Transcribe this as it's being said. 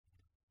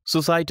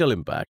Societal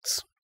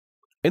impacts.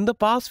 In the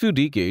past few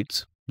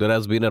decades, there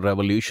has been a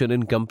revolution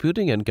in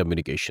computing and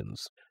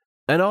communications,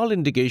 and all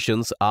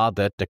indications are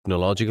that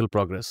technological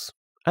progress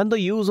and the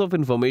use of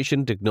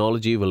information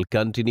technology will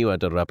continue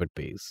at a rapid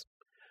pace.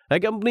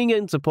 Accompanying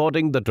and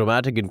supporting the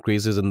dramatic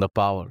increases in the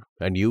power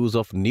and use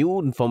of new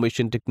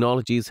information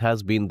technologies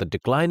has been the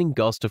declining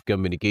cost of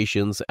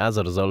communications as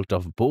a result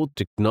of both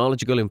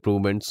technological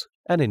improvements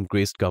and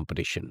increased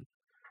competition.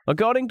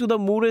 According to the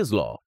Moore's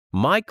law,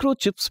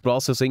 microchips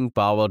processing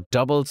power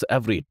doubles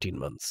every 18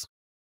 months.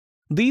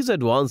 These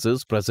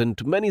advances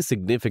present many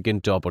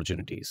significant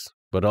opportunities,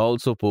 but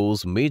also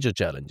pose major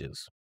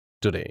challenges.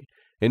 Today,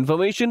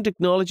 information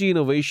technology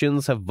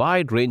innovations have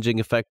wide-ranging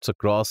effects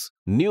across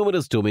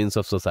numerous domains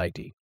of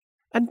society,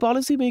 and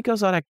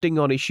policymakers are acting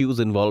on issues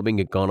involving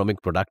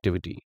economic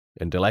productivity,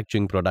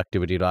 intellectual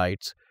productivity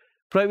rights,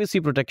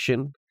 privacy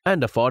protection,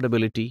 and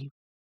affordability,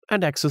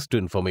 and access to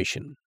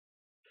information.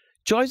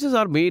 Choices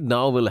are made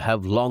now will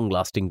have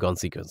long-lasting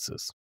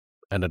consequences,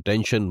 and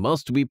attention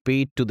must be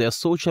paid to their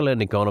social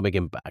and economic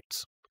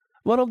impacts.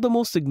 One of the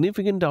most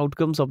significant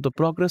outcomes of the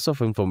progress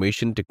of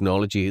information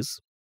technology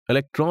is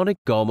electronic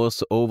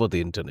commerce over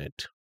the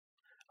internet,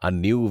 a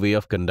new way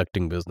of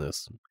conducting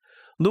business.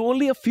 Though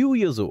only a few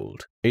years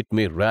old, it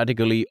may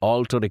radically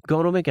alter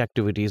economic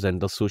activities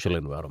and the social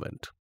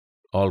environment.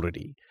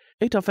 Already,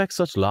 it affects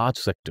such large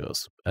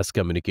sectors as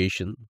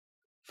communication,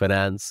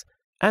 finance,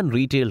 and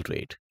retail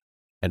trade,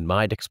 and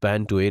might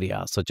expand to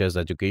areas such as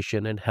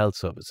education and health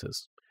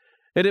services.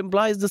 It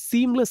implies the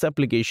seamless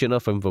application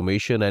of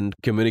information and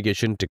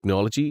communication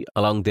technology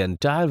along the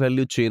entire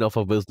value chain of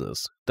a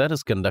business that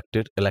is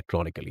conducted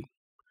electronically.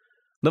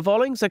 The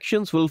following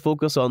sections will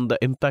focus on the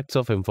impacts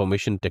of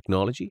information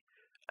technology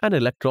and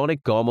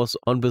electronic commerce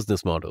on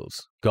business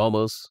models,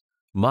 commerce,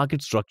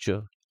 market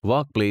structure,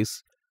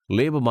 workplace,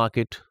 labor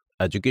market,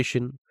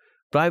 education,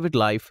 private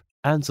life,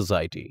 and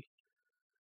society.